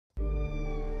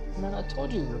Man, I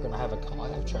told you we were gonna have a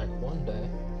collab track one day.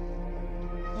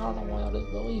 I don't know why I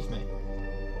didn't believe me.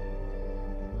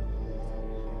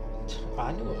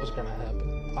 I knew it was gonna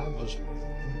happen. I was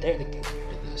dedicated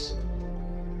to this.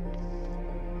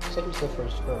 So here's the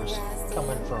first verse,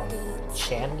 coming from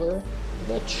Chandler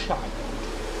the Child.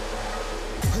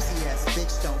 Pussy ass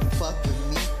bitch don't fuck with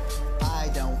me. I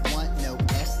don't want no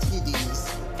STDs.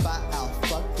 But I'll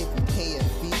fuck if you pay a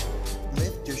fee.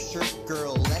 Lift your shirt,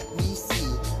 girl, let me see.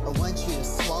 I want you to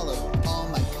swallow all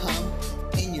my cum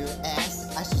in your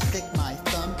ass. I should stick my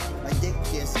thumb. My dick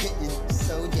is getting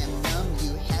so damn numb.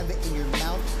 You have it in your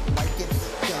mouth like it's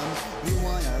gum. You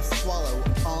wanna swallow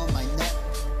all my nut.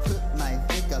 Put my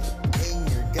dick up in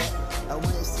your gut. I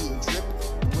wanna see it drip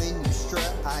when you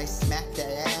strut. I smack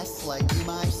that ass like you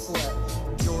my slut.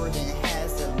 Jordan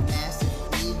has a massive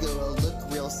ego. I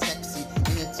look real sexy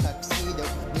in a tuxedo.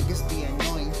 Niggas be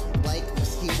annoying like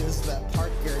mosquitoes, but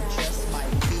Parker just might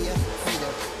be a pedo.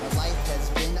 My life has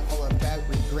been all about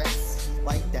regrets.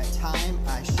 Like that time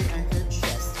I shit on her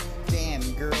chest. Damn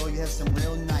girl, you have some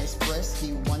real nice breasts.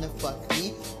 You wanna fuck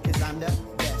me? Cause I'm the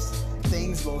best.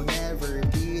 Things will never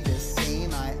be the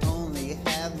same. I only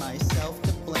have myself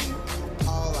to blame.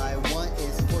 All I want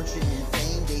is fortune and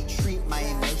fame. They treat my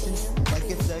emotions like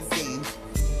it's a game.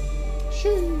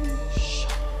 Sheesh.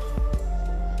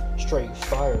 Straight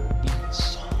fire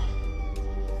beats.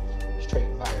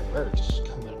 Straight fire verse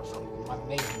coming from my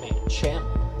main man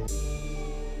Chandler.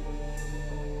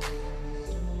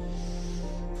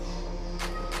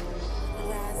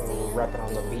 We're rapping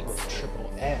on the beat with triple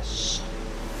S.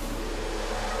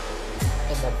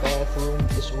 In the bathroom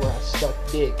is where I suck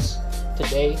dicks.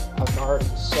 Today I've already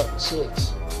sucked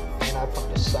 6, and I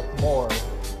plan to suck more.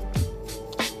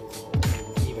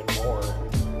 Even more.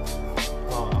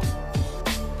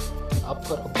 I'll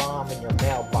put a bomb in your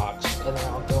mailbox, and then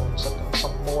I'll go and suck on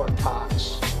some more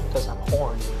cocks, cause I'm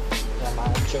horny, and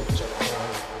my jokes are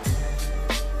horny.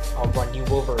 I'll run you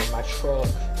over in my truck,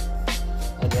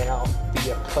 and then I'll be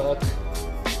a cuck.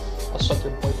 I'll suck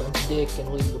your boyfriend's dick and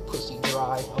leave your pussy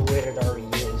dry. Oh wait, it already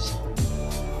is.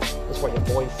 That's why your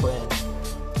boyfriend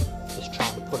is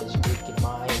trying to put his dick in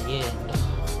my end.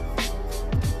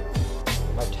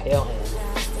 My tail end.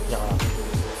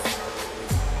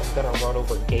 I'm gonna run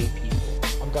over gay people.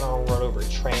 I'm gonna run over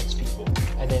trans people.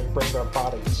 And then bring their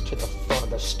bodies to the front of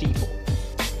the steeple.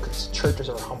 Because churches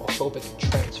are homophobic and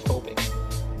transphobic.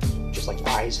 Just like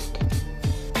Isaac.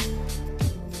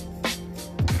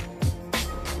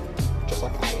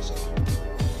 Like Isaac.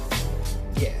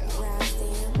 Yeah.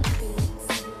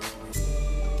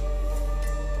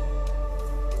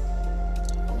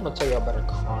 I'm gonna tell you about a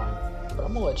crime, but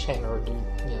I'm gonna let Chandler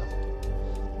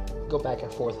go back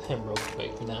and forth with him real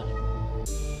quick,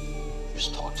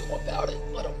 Just talk to him about it,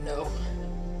 let him know.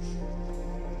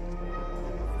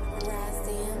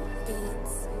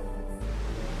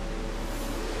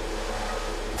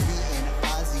 Me and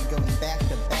Ozzy going back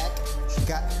to back. She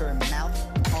got her mouth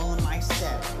all in my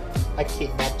set. I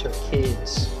kidnapped her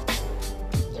kids.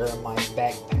 They're in my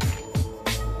backpack.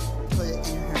 Put it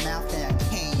in her mouth and I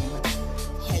came.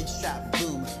 Headshot,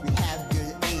 boom, we have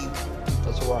good aim.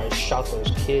 That's where I shot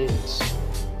those kids.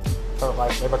 Her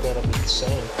life never gonna be the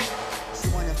same. She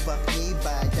wanna fuck me,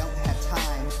 but I don't have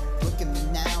time. Look at me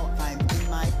now, I'm in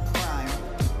my prime.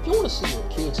 If you wanna see your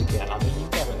kids again, you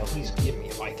gotta at least give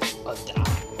me like a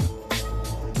dime.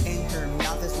 In her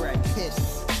mouth is where I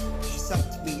piss. She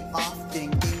sucked me off, then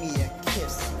gave me a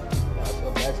kiss. Yeah, I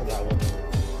feel bad for that woman.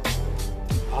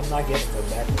 I'm not getting her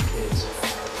back for kids.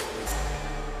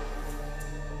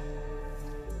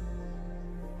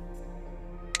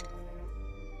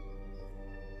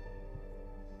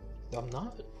 I'm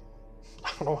not.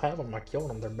 I don't have them. I killed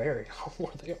them. They're buried. I don't know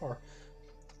where they are.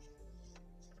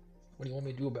 What do you want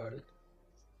me to do about it?